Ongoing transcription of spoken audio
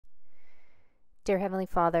Dear Heavenly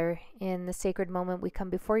Father, in the sacred moment we come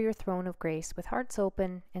before your throne of grace with hearts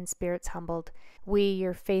open and spirits humbled. We,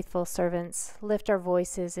 your faithful servants, lift our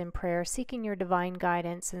voices in prayer, seeking your divine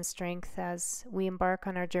guidance and strength as we embark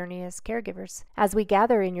on our journey as caregivers. As we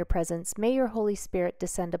gather in your presence, may your Holy Spirit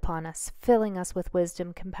descend upon us, filling us with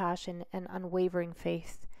wisdom, compassion, and unwavering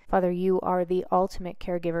faith. Father, you are the ultimate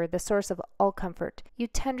caregiver, the source of all comfort. You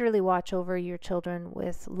tenderly watch over your children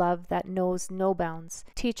with love that knows no bounds.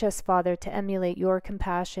 Teach us, Father, to emulate your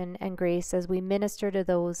compassion and grace as we minister to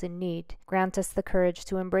those in need. Grant us the courage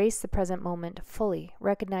to embrace the present moment fully,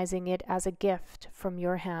 recognizing it as a gift from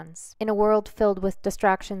your hands. In a world filled with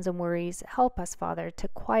distractions and worries, help us, Father, to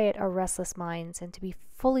quiet our restless minds and to be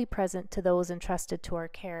fully present to those entrusted to our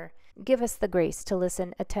care. Give us the grace to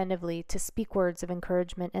listen attentively, to speak words of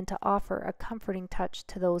encouragement, and to offer a comforting touch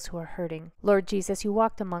to those who are hurting. Lord Jesus, you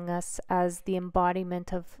walked among us as the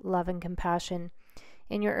embodiment of love and compassion.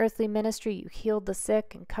 In your earthly ministry, you healed the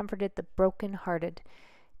sick and comforted the brokenhearted.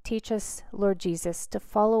 Teach us, Lord Jesus, to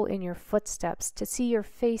follow in your footsteps, to see your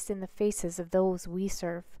face in the faces of those we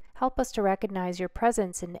serve. Help us to recognize your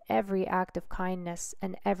presence in every act of kindness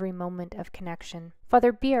and every moment of connection.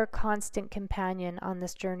 Father, be our constant companion on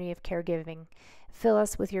this journey of caregiving. Fill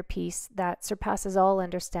us with your peace that surpasses all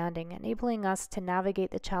understanding, enabling us to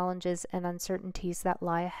navigate the challenges and uncertainties that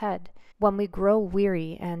lie ahead. When we grow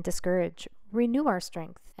weary and discouraged, renew our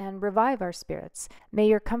strength and revive our spirits. May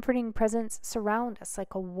your comforting presence surround us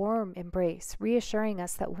like a warm embrace, reassuring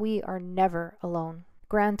us that we are never alone.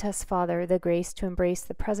 Grant us, Father, the grace to embrace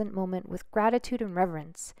the present moment with gratitude and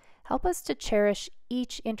reverence. Help us to cherish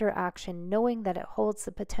each interaction, knowing that it holds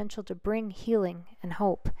the potential to bring healing and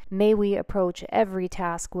hope. May we approach every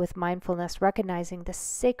task with mindfulness, recognizing the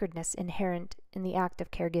sacredness inherent in the act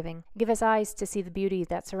of caregiving. Give us eyes to see the beauty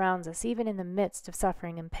that surrounds us, even in the midst of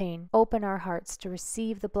suffering and pain. Open our hearts to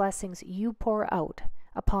receive the blessings you pour out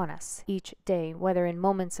upon us each day, whether in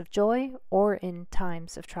moments of joy or in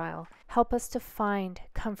times of trial. Help us to find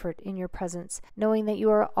comfort in your presence, knowing that you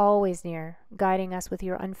are always near, guiding us with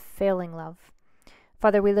your unfailing love.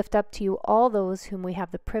 Father, we lift up to you all those whom we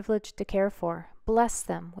have the privilege to care for. Bless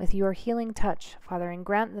them with your healing touch, Father, and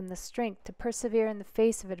grant them the strength to persevere in the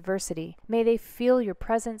face of adversity. May they feel your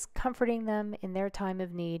presence, comforting them in their time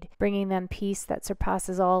of need, bringing them peace that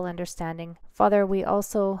surpasses all understanding. Father, we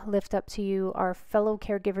also lift up to you our fellow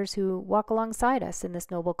caregivers who walk alongside us in this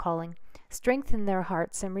noble calling. Strengthen their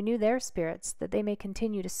hearts and renew their spirits, that they may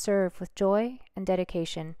continue to serve with joy and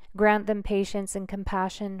dedication. Grant them patience and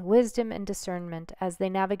compassion, wisdom and discernment as they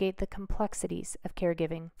navigate the complexities of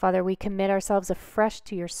caregiving. Father, we commit ourselves afresh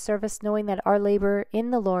to your service, knowing that our labor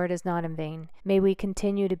in the Lord is not in vain. May we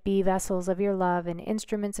continue to be vessels of your love and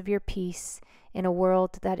instruments of your peace in a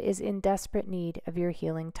world that is in desperate need of your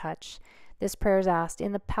healing touch. This prayer is asked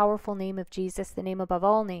in the powerful name of Jesus, the name above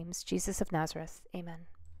all names, Jesus of Nazareth. Amen.